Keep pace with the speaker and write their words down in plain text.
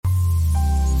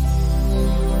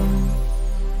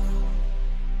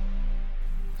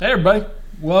Hey everybody,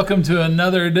 welcome to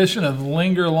another edition of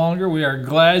Linger Longer. We are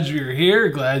glad you're here,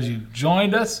 glad you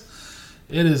joined us.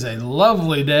 It is a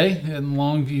lovely day in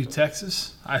Longview,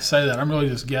 Texas. I say that, I'm really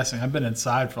just guessing. I've been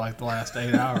inside for like the last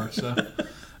 8 hours, so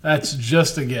that's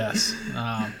just a guess.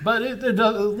 But it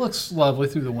looks lovely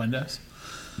through the windows.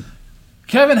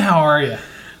 Kevin, how are you?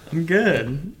 I'm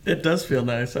good. It does feel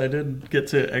nice. I did get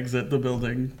to exit the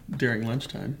building during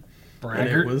lunchtime.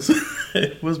 Braggart. And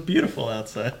it was beautiful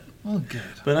outside. Well, good.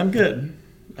 But I'm good.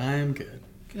 I am good.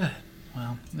 Good.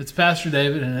 Well, it's Pastor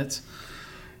David and it's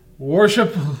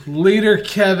worship leader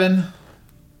Kevin.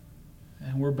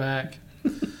 And we're back.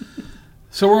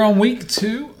 So we're on week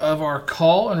 2 of our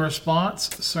call and response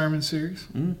sermon series.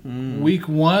 Mm-hmm. Week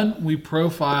 1, we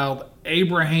profiled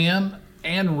Abraham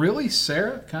and really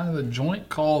Sarah, kind of a joint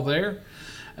call there.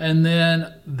 And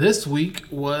then this week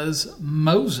was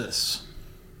Moses.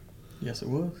 Yes, it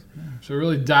was. So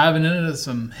really diving into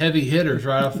some heavy hitters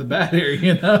right off the bat here,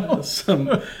 you know?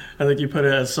 I think you put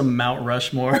it as some Mount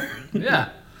Rushmore. Yeah.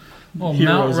 Well, Heroes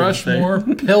Mount of the Rushmore,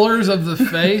 pillars of the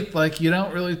faith. Like, you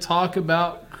don't really talk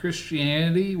about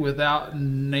Christianity without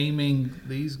naming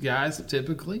these guys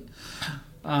typically.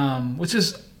 Which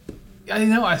is, you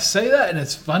know, I say that and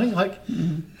it's funny. Like,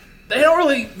 they don't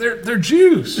really, they're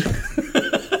Jews.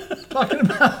 Talking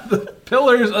about the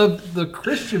pillars of the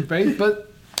Christian faith, but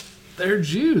they're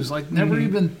Jews. Like, never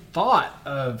even thought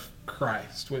of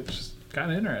Christ, which is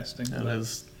kind of interesting. That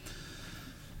is.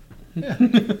 Yeah.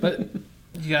 But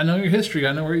you got to know your history. You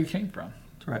got to know where you came from.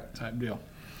 That's right. Type deal.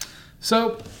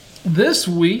 So this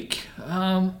week,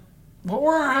 what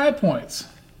were our high points?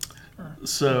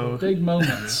 So, Big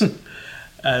moments.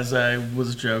 as I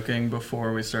was joking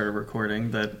before we started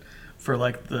recording, that for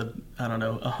like the,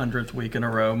 100th week in a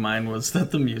row, mine was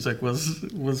that the music was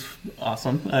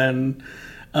awesome. And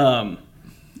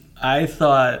I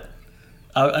thought,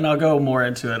 and I'll go more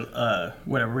into it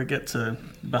whenever we get to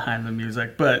behind the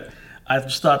music, but I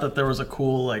just thought that there was a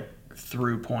cool like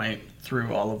through point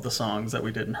through all of the songs that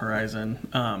we did in Horizon.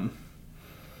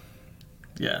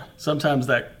 Yeah, sometimes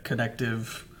that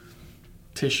connective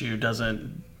tissue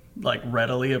doesn't like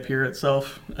readily appear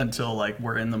itself until like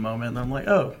we're in the moment, and I'm like,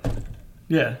 oh,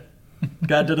 yeah,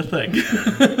 God did a thing.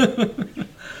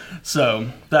 So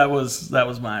that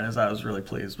was mine, as I was really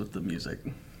pleased with the music.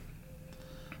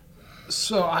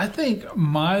 So I think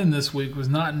mine this week was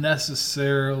not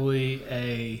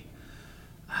necessarily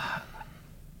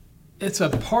it's a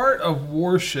part of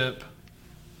worship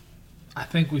I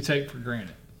think we take for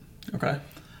granted. Okay.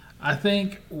 I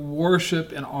think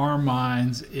worship in our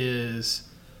minds is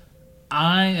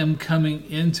I am coming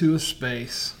into a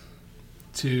space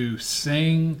to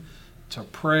sing, to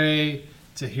pray,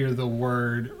 to hear the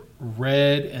word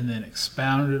read and then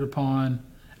expounded upon,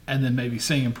 and then maybe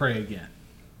sing and pray again.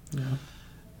 Yeah.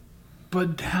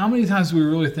 But how many times do we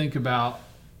really think about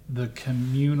the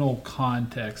communal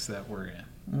context that we're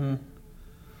in?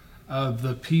 Of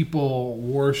the people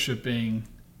worshiping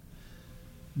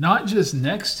not just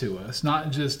next to us, not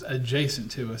just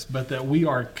adjacent to us, but that we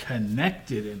are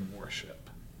connected in worship.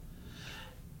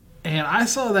 And I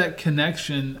saw that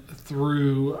connection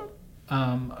through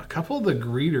a couple of the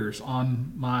greeters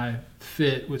on my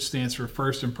FIT, which stands for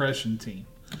First Impression Team.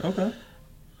 Okay.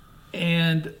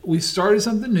 And we started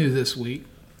something new this week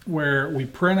where we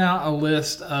print out a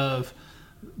list of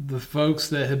the folks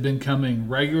that have been coming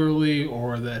regularly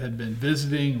or that have been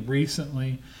visiting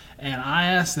recently. And I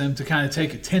asked them to kind of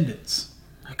take attendance.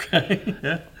 Okay.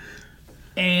 Yeah.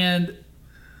 And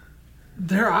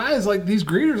their eyes, like these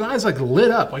greeters' eyes, like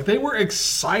lit up. Like they were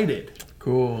excited.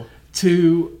 Cool.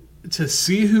 To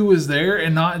see who was there,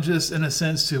 and not just in a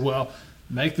sense to, well,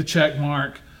 make the check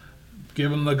mark,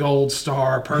 give them the gold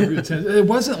star, perfect attendance. It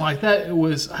wasn't like that. It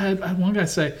was, I had one guy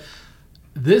say,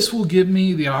 this will give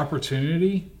me the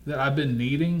opportunity that I've been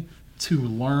needing to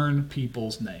learn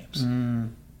people's names.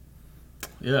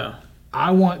 Yeah. I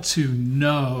want to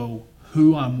know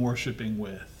who I'm worshiping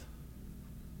with.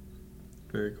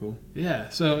 Very cool. Yeah,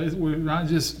 so we're not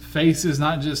just faces,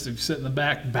 not just if you sit in the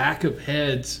back of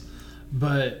heads,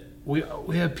 but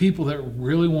we have people that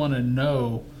really want to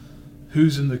know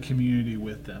who's in the community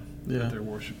with them that they're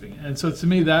worshiping. And so to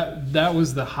me, that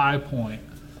was the high point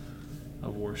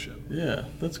of worship. Yeah,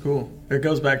 that's cool. It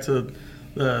goes back to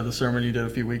the sermon you did a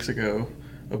few weeks ago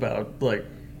about like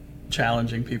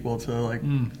challenging people to like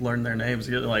learn their names.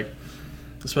 Like,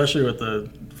 especially with the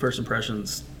First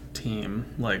Impressions team,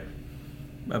 like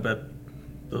I bet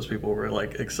those people were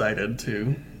like excited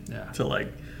to like,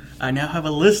 I now have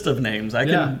a list of names. I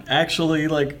can actually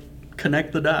like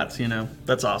connect the dots, you know.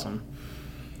 That's awesome.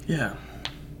 Yeah.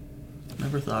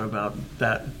 Never thought about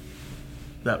that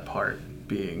part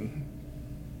being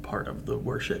part of the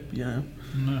worship, you know.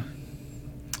 No.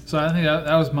 So I think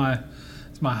that was my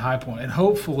high point, and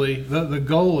hopefully the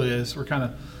goal is we're kind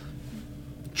of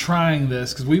trying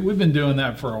this because we've been doing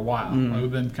that for a while. Like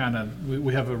we've been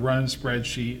we have a running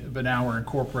spreadsheet, but now we're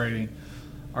incorporating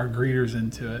our greeters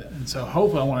into it, and so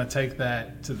hopefully I want to take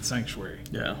that to the sanctuary.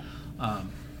 Yeah.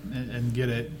 And get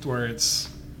it where it's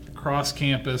cross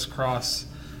campus, cross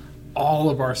all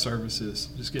of our services,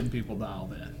 just getting people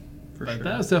dialed in. But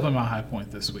that was definitely my high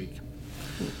point this week.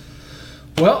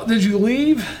 Well, did you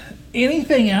leave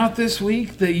anything out this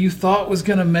week that you thought was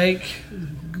gonna make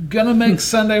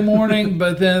Sunday morning,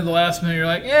 but then at the last minute you're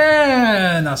like,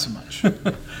 not so much?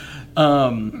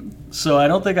 So I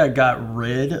don't think I got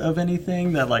rid of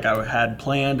anything that like I had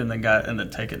planned and then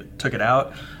took it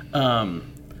out.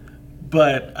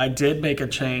 But I did make a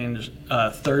change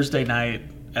Thursday night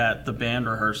at the band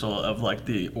rehearsal of like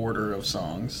the order of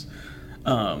songs.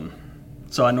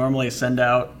 So I normally send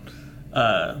out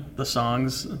the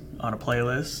songs on a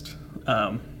playlist.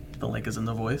 The link is in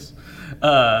the voice.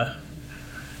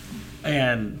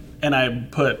 And I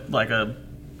put like a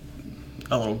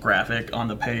little graphic on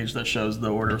the page that shows the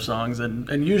order of songs,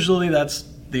 and usually that's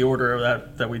the order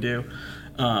of that we do.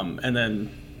 And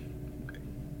then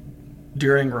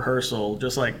during rehearsal,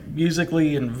 just like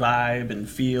musically and vibe and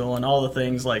feel and all the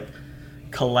things, like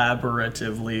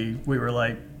collaboratively, we were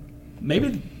like,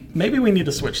 maybe we need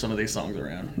to switch some of these songs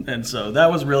around. And so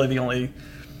that was really the only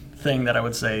thing that I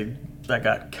would say that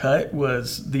got cut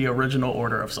was the original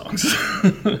order of songs.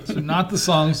 So not the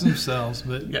songs themselves,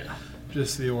 but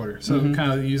just the order. So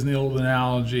kind of using the old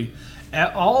analogy,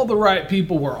 all the right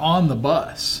people were on the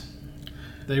bus.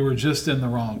 They were just in the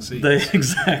wrong seat.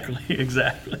 Exactly.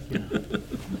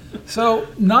 So,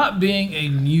 not being a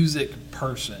music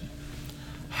person,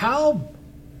 how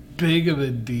big of a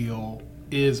deal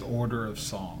is order of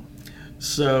song?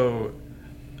 So,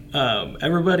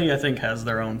 everybody I think has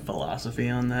their own philosophy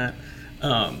on that.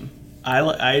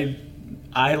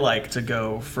 I like to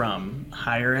go from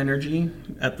higher energy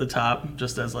at the top,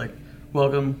 just as like,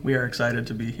 welcome, we are excited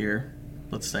to be here.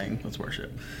 Let's sing, let's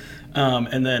worship.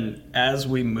 And then as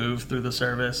we move through the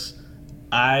service,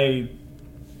 I,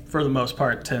 for the most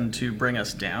part, tend to bring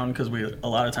us down because a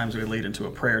lot of times we lead into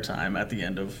a prayer time at the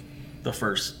end of the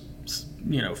first,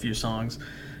 few songs.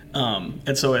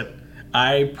 And so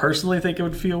I personally think it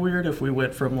would feel weird if we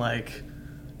went from like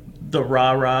the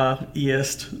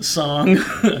rah-rah-iest song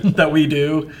that we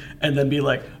do and then be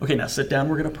like, okay, now sit down,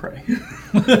 we're going to pray.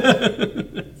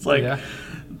 It's like... Yeah.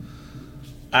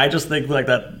 I just think like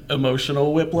that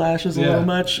emotional whiplash is a little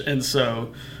much, and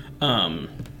so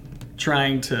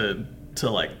trying to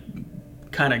like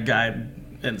kind of guide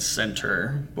and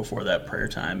center before that prayer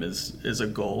time is a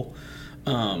goal.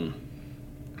 And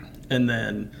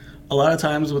then a lot of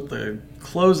times with the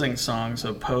closing songs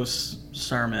of post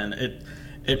sermon,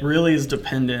 it really is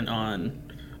dependent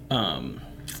on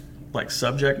like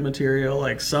subject material.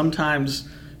 Like sometimes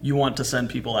you want to send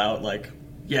people out like,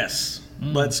 yes,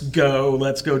 let's go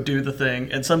do the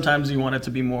thing. And sometimes you want it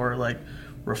to be more like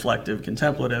reflective,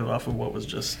 contemplative off of what was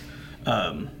just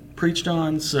preached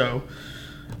on. So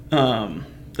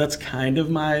that's kind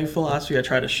of my philosophy. I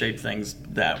try to shape things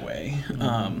that way,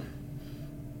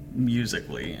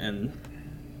 musically. And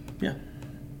yeah,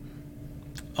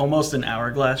 almost an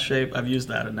hourglass shape. I've used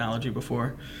that analogy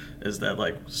before, is that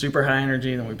like super high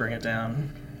energy, then we bring it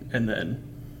down, and then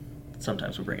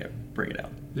sometimes we bring it out.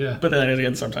 Yeah. But then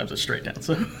again, sometimes it's straight down.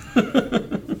 So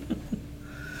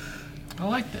I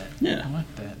like that. Yeah. I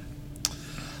like that.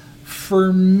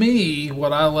 For me,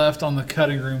 what I left on the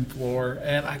cutting room floor,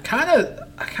 and I kind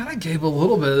of gave a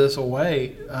little bit of this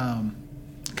away,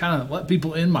 kind of let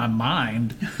people in my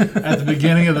mind at the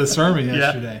beginning of the sermon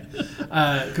yesterday,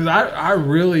 because I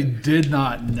really did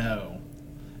not know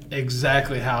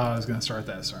exactly how I was going to start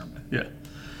that sermon. Yeah.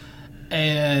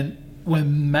 And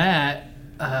when Matt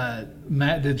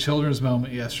did Children's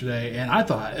Moment yesterday, and I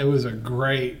thought it was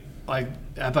great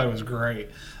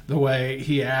the way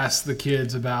he asked the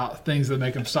kids about things that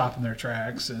make them stop in their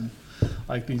tracks, and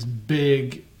like these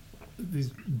big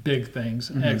things.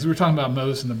 Because we were talking about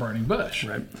Moses and the burning bush,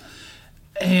 right?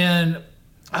 And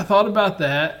I thought about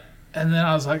that, and then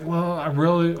I was like, well, I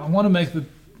want to make the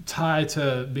tie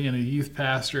to being a youth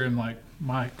pastor and like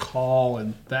my call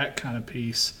and that kind of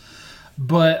piece.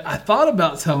 But I thought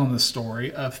about telling the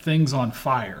story of things on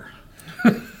fire.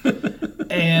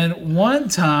 And one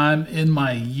time in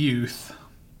my youth,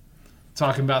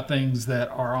 talking about things that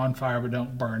are on fire but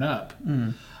don't burn up,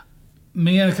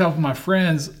 me and a couple of my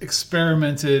friends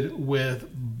experimented with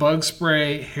bug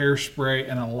spray, hairspray,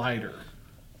 and a lighter.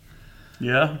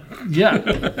 Yeah?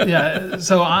 Yeah.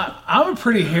 So I'm a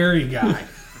pretty hairy guy.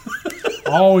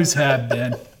 Always have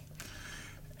been.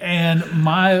 And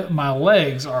my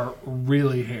legs are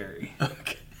really hairy.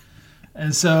 Okay.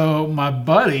 And so my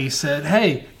buddy said,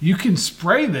 hey, you can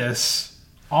spray this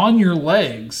on your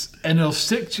legs and it'll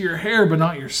stick to your hair but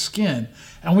not your skin.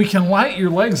 And we can light your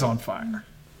legs on fire.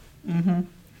 Mm-hmm.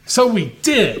 So we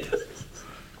did.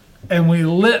 And we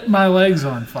lit my legs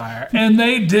on fire. And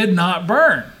they did not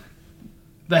burn.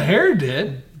 The hair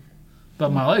did,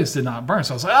 but my legs did not burn.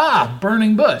 So I was like,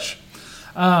 burning bush.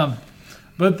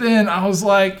 But then I was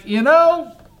like,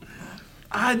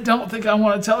 I don't think I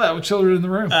want to tell that with children in the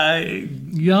room.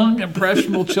 Young,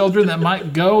 impressionable children that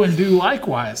might go and do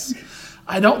likewise.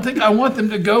 I don't think I want them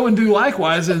to go and do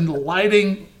likewise in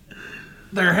lighting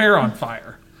their hair on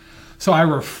fire. So I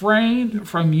refrained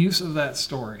from use of that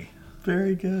story.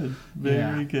 Very good.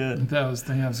 Very good. I think that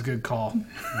was a good call.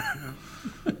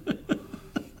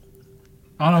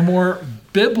 On a more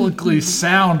biblically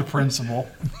sound principle,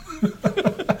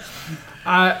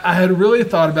 I had really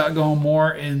thought about going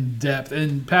more in depth,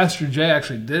 and Pastor Jay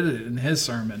actually did it in his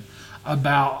sermon,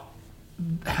 about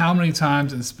how many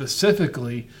times, and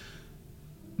specifically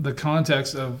the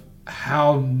context of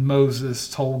how Moses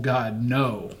told God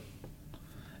no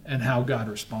and how God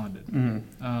responded.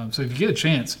 Mm-hmm. So if you get a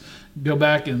chance, go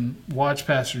back and watch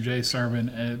Pastor Jay's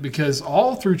sermon, because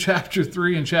all through chapter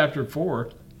 3 and chapter 4,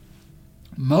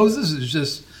 Moses is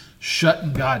just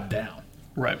shutting God down.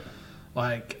 Right.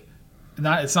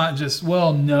 It's not just,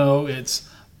 no, it's,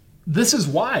 this is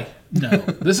why. No,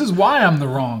 this is why I'm the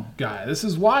wrong guy. This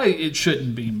is why it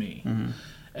shouldn't be me. Mm-hmm.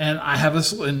 And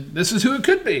and this is who it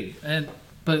could be.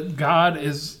 But God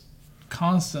is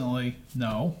constantly,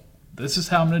 no, this is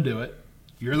how I'm going to do it.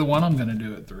 You're the one I'm going to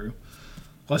do it through.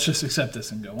 Let's just accept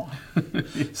this and go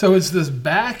on. So it's this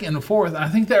back and forth. I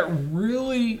think that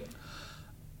really,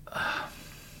 I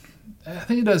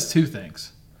think it does two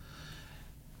things.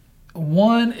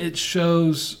 One, it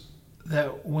shows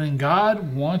that when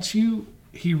God wants you,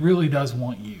 he really does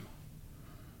want you.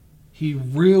 He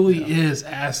really is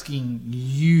asking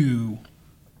you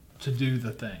to do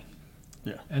the thing.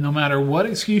 Yeah. And no matter what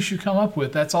excuse you come up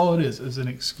with, that's all it is an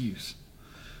excuse.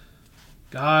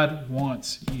 God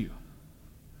wants you.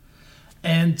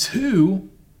 And two,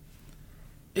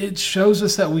 it shows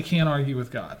us that we can't argue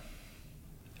with God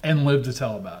and live to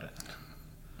tell about it.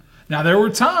 Now, there were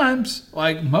times,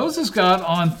 like Moses got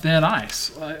on thin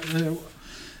ice.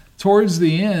 Towards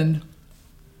the end,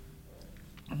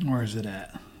 where is it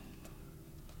at?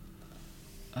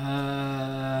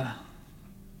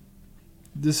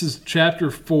 This is chapter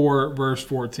 4, verse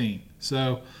 14.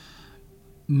 So,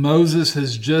 Moses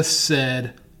has just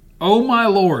said, "Oh, my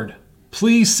Lord,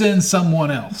 please send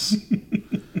someone else."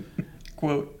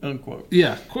 Quote, unquote.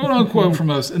 Yeah, quote, unquote from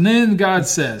Moses. And then God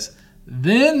says,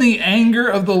 "Then the anger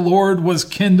of the Lord was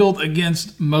kindled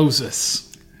against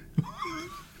Moses."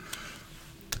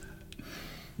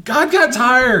 God got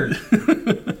tired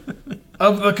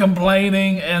of the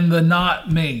complaining and the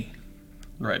not me.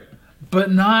 Right.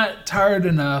 But not tired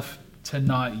enough to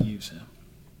not use him.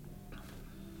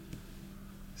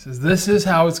 He says, this is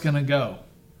how it's going to go.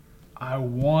 I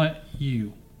want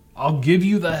you. I'll give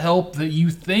you the help that you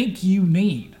think you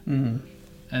need. Mm-hmm.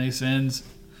 And he sends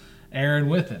Aaron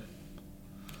with him.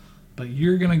 But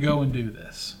you're going to go and do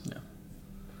this. Yeah.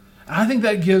 And I think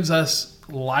that gives us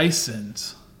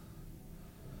license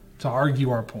to argue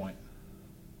our point.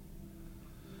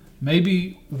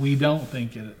 Maybe we don't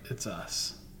think it's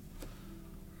us.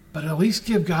 But at least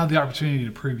give God the opportunity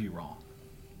to prove you wrong.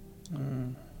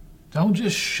 Don't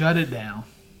just shut it down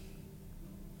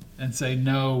and say,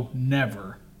 no,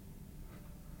 never.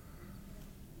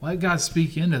 Let God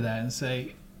speak into that and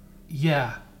say,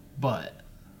 yeah, but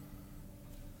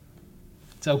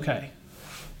it's okay.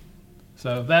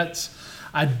 So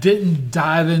I didn't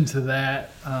dive into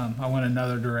that. I went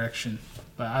another direction.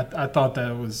 But I thought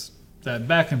that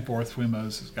back and forth between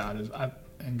Moses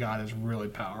and God is really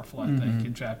powerful, I think,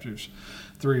 in chapters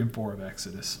 3 and 4 of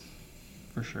Exodus.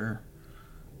 For sure.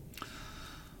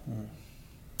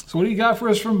 So what do you got for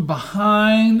us from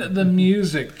behind the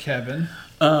music, Kevin?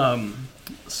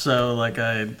 So like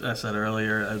I said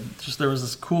earlier, there was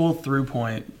this cool through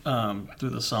point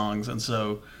through the songs. And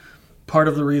so part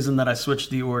of the reason that I switched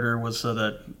the order was so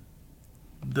that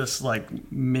this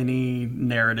like mini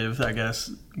narrative, I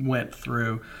guess, went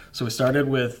through. So we started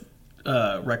with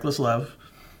Reckless Love,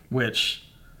 which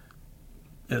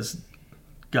is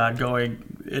God going,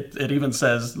 it even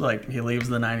says like he leaves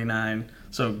the 99.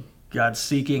 So God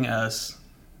seeking us,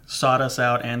 sought us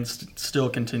out, and still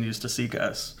continues to seek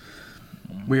us.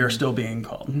 We are still being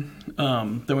called.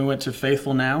 Then we went to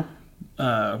Faithful Now.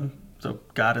 So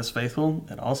God is faithful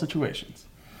in all situations.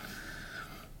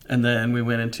 And then we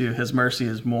went into His Mercy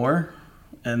is More.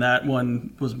 And that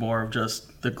one was more of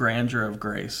just the grandeur of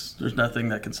grace. There's nothing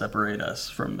that can separate us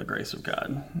from the grace of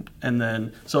God. And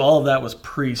then, so all of that was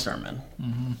pre-sermon.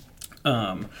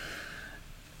 Mm-hmm.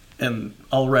 And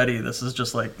already this is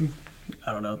just like,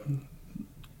 I don't know,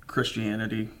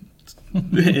 Christianity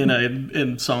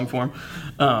in song form.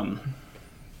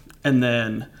 And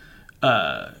then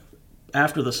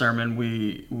after the sermon,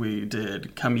 we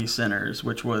did Come Ye Sinners,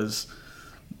 which was,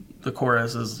 the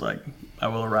chorus is like, I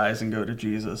will arise and go to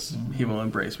Jesus. Mm-hmm. He will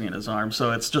embrace me in his arms.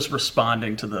 So it's just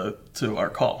responding to our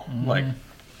call. Mm-hmm. Like,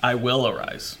 I will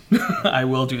arise. I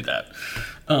will do that.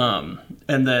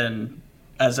 And then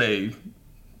as a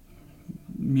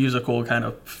musical kind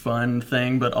of fun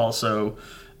thing, but also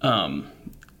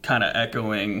kind of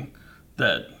echoing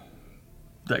that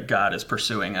God is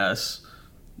pursuing us,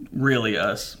 really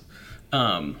us.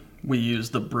 We use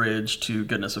the bridge to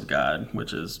Goodness of God,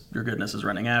 which is, your goodness is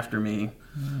running after me.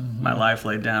 Mm-hmm. My life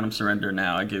laid down, I'm surrendered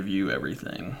now. I give you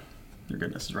everything. Your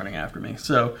goodness is running after me.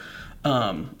 So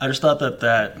I just thought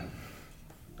that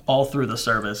all through the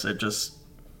service, it just,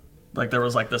 like, there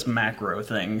was like this macro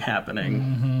thing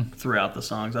happening throughout the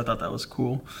songs. I thought that was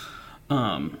cool.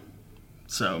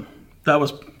 So that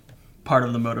was part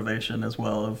of the motivation as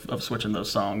well of switching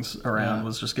those songs around,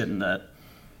 was just getting that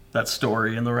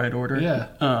story in the right order. Yeah.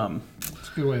 That's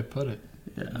a good way to put it.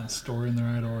 Yeah. That story in the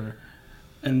right order.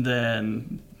 And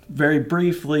then very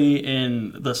briefly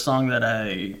in the song that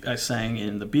I sang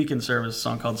in the Beacon service, a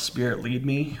song called Spirit Lead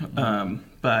Me,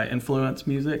 by Influence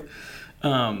Music.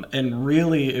 And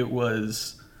really it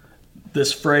was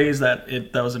this phrase that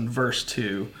was in verse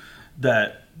 2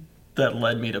 that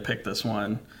led me to pick this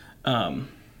one.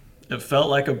 It felt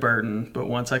like a burden, but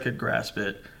once I could grasp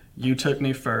it, you took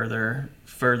me further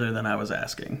than I was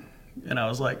asking. And I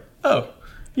was like, oh,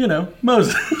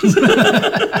 Moses.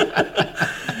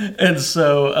 And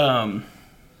so,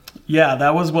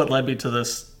 that was what led me to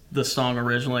this song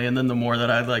originally. And then the more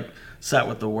that I sat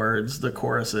with the words, the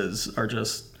choruses are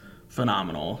just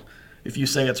phenomenal. If you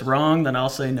say it's wrong, then I'll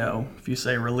say no. If you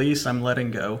say release, I'm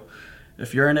letting go.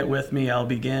 If you're in it with me, I'll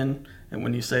begin. And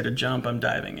when you say to jump, I'm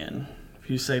diving in. If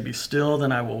you say be still,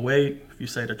 then I will wait. If you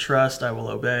say to trust, I will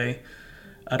obey.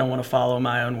 I don't want to follow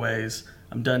my own ways.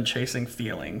 I'm done chasing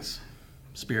feelings.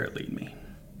 Spirit lead me.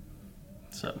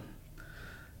 So,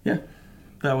 yeah,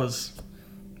 that was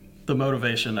the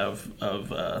motivation of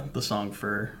the song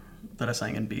that I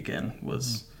sang in Beacon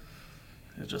was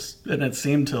it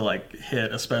seemed to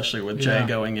hit, especially with Jay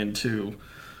going into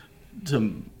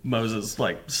to Moses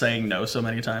saying no so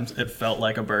many times. It felt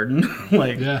like a burden.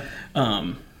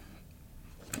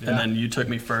 And then you took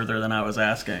me further than I was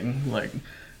asking.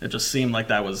 It just seemed like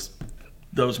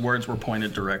those words were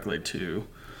pointed directly to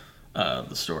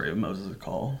the story of Moses'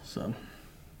 call. So,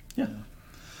 yeah.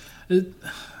 It's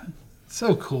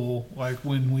so cool,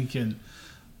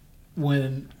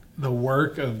 when the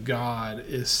work of God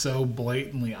is so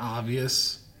blatantly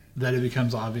obvious that it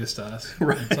becomes obvious to us.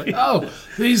 Right. It's like, oh,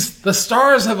 the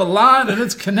stars have aligned and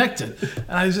it's connected.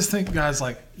 And I just think God's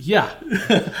like, yeah.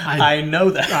 I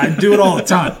know that. I do it all the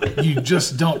time. You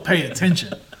just don't pay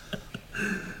attention.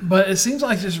 But it seems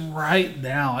like just right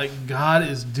now, God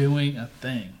is doing a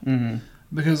thing. Mm-hmm.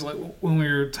 Because when we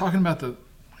were talking about the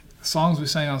songs we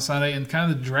sang on Sunday and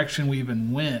kind of the direction we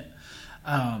even went,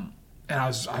 and I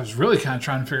was really kind of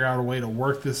trying to figure out a way to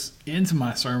work this into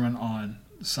my sermon on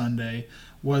Sunday,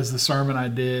 was the sermon I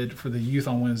did for the youth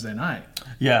on Wednesday night.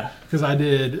 Yeah. Because I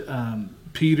did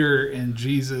Peter and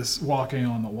Jesus walking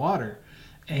on the water.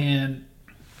 And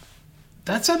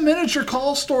that's a miniature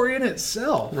call story in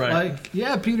itself. Right.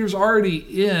 Peter's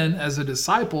already in as a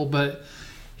disciple, but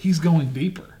he's going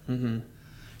deeper. Mm-hmm.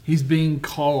 He's being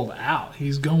called out.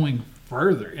 He's going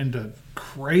further into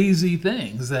crazy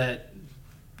things that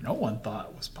no one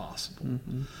thought was possible.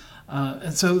 Mm-hmm.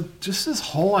 And so just this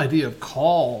whole idea of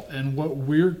call and what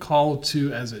we're called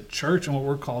to as a church and what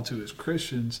we're called to as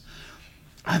Christians,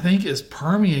 I think is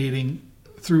permeating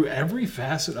through every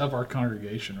facet of our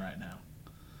congregation right now.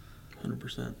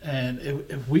 100%. And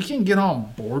if we can get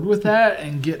on board with that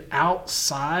and get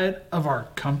outside of our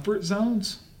comfort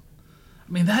zones,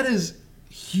 I mean, that is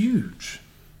huge.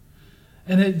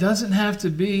 And it doesn't have to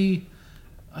be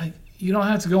you don't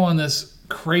have to go on this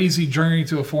crazy journey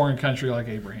to a foreign country like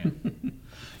Abraham.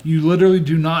 You literally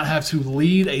do not have to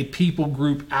lead a people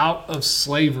group out of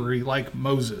slavery like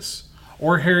Moses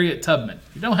or Harriet Tubman.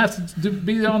 You don't have to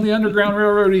be on the Underground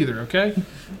Railroad either, okay?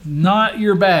 Not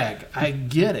your bag. I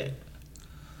get it.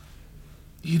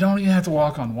 You don't even have to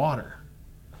walk on water.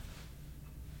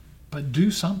 But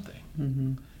do something.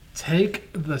 Mm-hmm.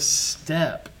 Take the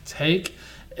step. Take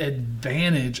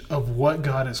advantage of what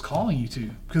God is calling you to.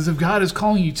 Because if God is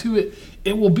calling you to it,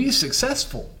 it will be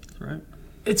successful. That's right.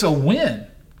 It's a win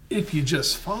if you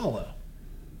just follow.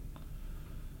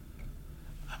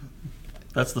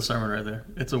 That's the sermon right there.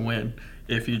 It's a win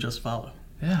if you just follow.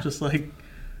 Yeah. Just like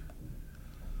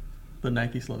the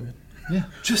Nike slogan. Yeah.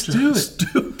 Just do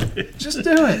it. Just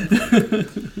do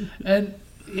it. And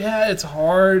yeah, it's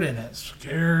hard and it's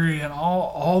scary and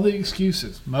all the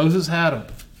excuses. Moses had them.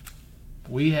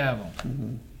 We have them.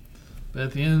 Mm-hmm. But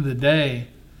at the end of the day,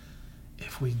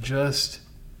 if we just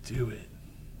do it,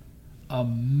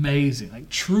 amazing, like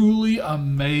truly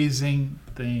amazing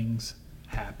things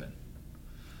happen.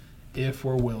 If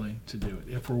we're willing to do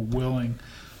it, if we're willing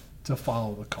to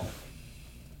follow the call.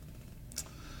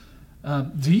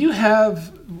 Do you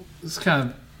have, it's kind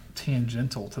of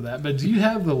tangential to that, but do you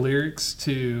have the lyrics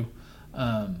to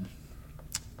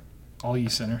All Ye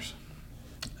Sinners?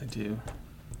 I do.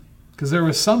 Because there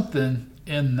was something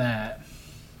in that.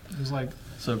 It was like,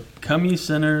 so, come ye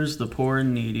sinners, the poor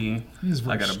and needy.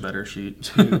 I got a better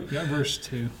sheet. You got verse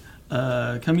 2.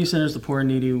 Come ye sinners, the poor and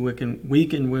needy,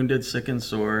 weak and wounded, sick and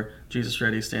sore. Jesus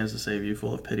ready stands to save you,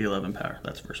 full of pity, love, and power.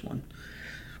 That's verse 1.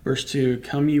 Verse 2,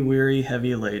 come ye weary,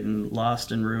 heavy laden,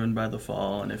 lost and ruined by the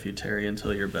fall, and if you tarry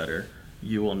until you're better,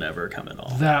 you will never come at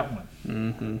all. That one.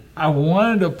 Mm-hmm. I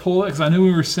wanted to pull it because I knew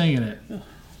we were singing it.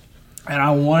 And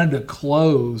I wanted to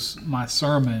close my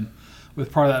sermon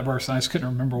with part of that verse, and I just couldn't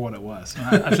remember what it was.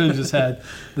 I should have just had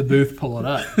the booth pull it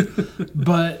up.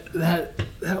 But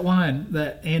that line,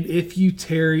 and if you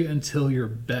tarry until you're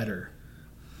better,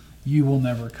 you will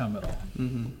never come at all.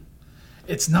 Mm-hmm.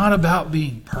 It's not about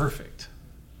being perfect.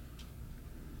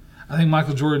 I think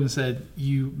Michael Jordan said,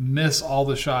 you miss all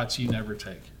the shots you never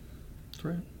take. That's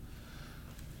right.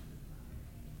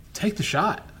 Take the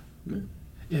shot. Yeah.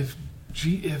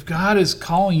 If God is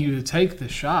calling you to take the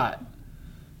shot,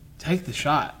 take the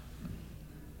shot.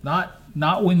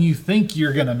 Not when you think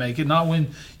you're going to make it, not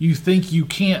when you think you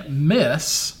can't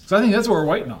miss. So I think that's what we're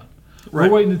waiting on. Right.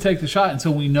 We're waiting to take the shot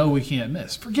until we know we can't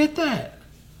miss. Forget that.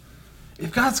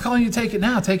 If God's calling you to take it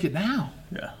now, take it now.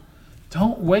 Yeah.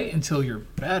 Don't wait until you're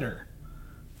better,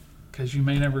 because you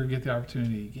may never get the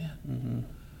opportunity again.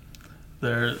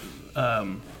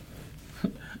 Mm-hmm.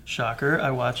 Shocker,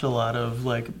 I watch a lot of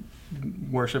like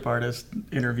worship artist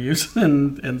interviews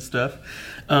and stuff.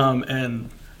 And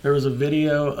there was a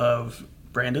video of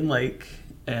Brandon Lake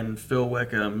and Phil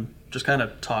Wickham just kind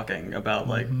of talking about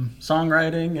like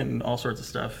songwriting and all sorts of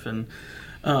stuff. And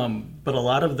but a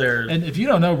lot of their... And if you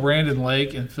don't know Brandon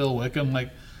Lake and Phil Wickham,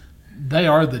 like, they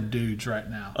are the dudes right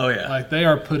now. Oh, yeah. Like, they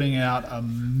are putting out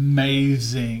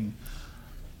amazing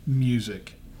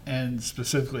music, and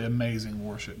specifically amazing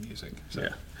worship music. So,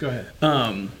 yeah. Go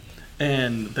ahead.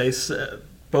 And they said,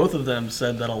 both of them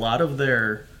said that a lot of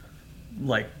their,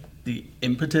 like, the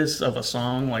impetus of a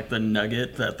song, like the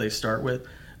nugget that they start with,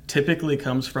 typically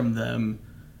comes from them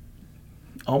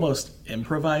almost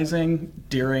improvising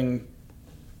during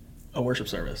a worship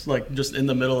service. Like, just in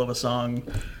the middle of a song,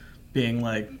 being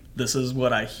like, this is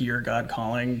what I hear God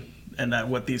calling, and that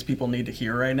what these people need to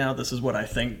hear right now, this is what I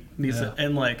think needs to...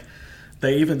 And, like,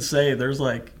 they even say there's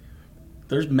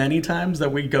many times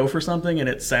that we go for something and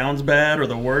it sounds bad or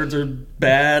the words are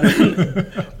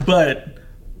bad. But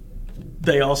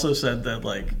they also said that,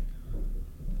 like,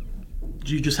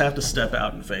 you just have to step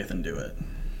out in faith and do it.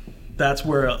 That's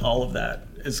where all of that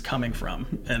is coming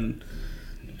from. And,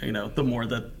 you know, the more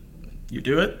that you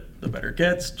do it, the better it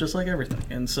gets, just like everything.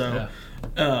 And so,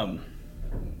 I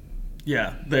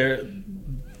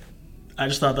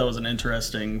just thought that was an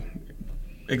interesting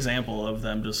example of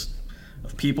them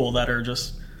of people that are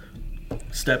just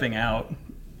stepping out,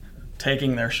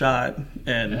 taking their shot,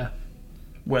 and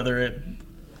whether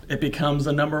it becomes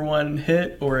a number one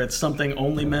hit or it's something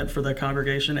only meant for the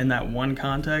congregation in that one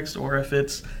context, or if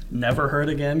it's never heard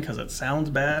again because it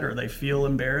sounds bad or they feel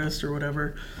embarrassed or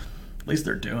whatever, at least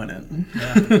they're doing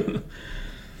it.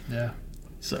 Yeah.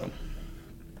 So.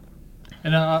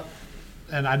 And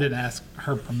I didn't ask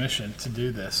her permission to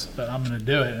do this, but I'm going to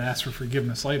do it and ask for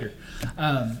forgiveness later.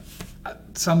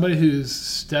 Somebody who's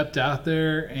stepped out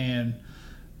there and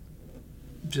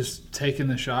just taken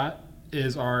the shot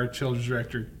is our children's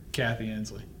director, Kathy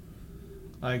Inslee.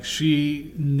 Like,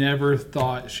 she never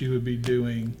thought she would be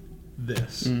doing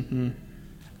this. Mm-hmm.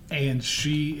 And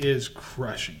she is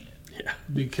crushing it. Yeah.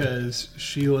 Because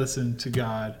she listened to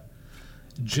God.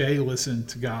 Jay listened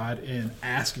to God in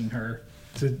asking her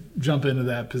to jump into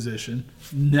that position,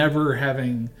 never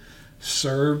having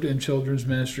served in children's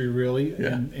ministry really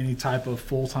in any type of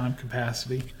full-time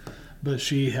capacity. But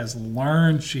she has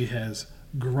learned, she has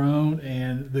grown,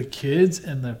 and the kids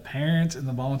and the parents and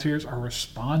the volunteers are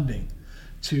responding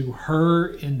to her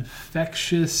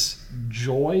infectious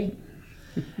joy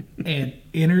and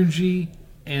energy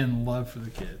and love for the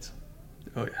kids.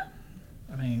 Oh yeah.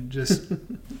 I mean, just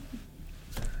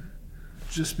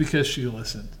because she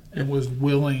listened and was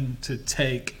willing to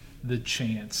take the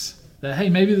chance that, hey,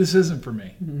 maybe this isn't for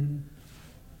me. Mm-hmm.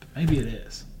 But maybe it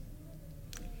is.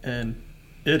 And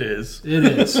it is. It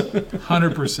is.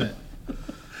 100%.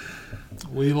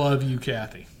 We love you,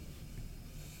 Kathy.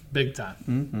 Big time.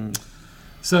 Mm-hmm.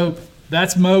 So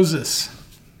that's Moses.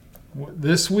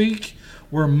 This week,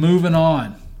 we're moving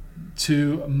on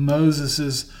to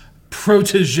Moses'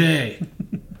 protege,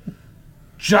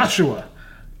 Joshua.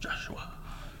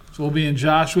 So we'll be in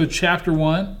Joshua chapter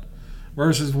 1,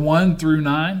 verses 1 through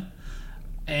 9.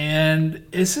 And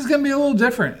this is going to be a little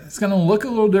different. It's going to look a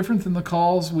little different than the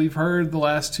calls we've heard the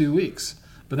last 2 weeks.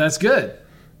 But that's good,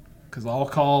 because all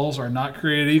calls are not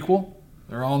created equal.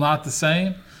 They're all not the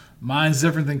same. Mine's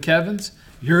different than Kevin's.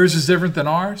 Yours is different than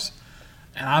ours.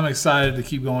 And I'm excited to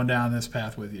keep going down this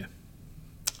path with you.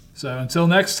 So until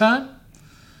next time,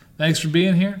 thanks for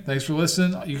being here. Thanks for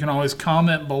listening. You can always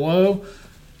comment below.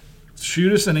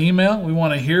 Shoot us an email. We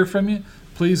want to hear from you.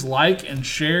 Please like and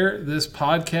share this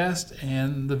podcast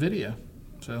and the video.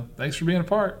 So thanks for being a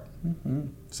part. Mm-hmm.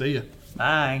 See ya.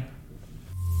 Bye.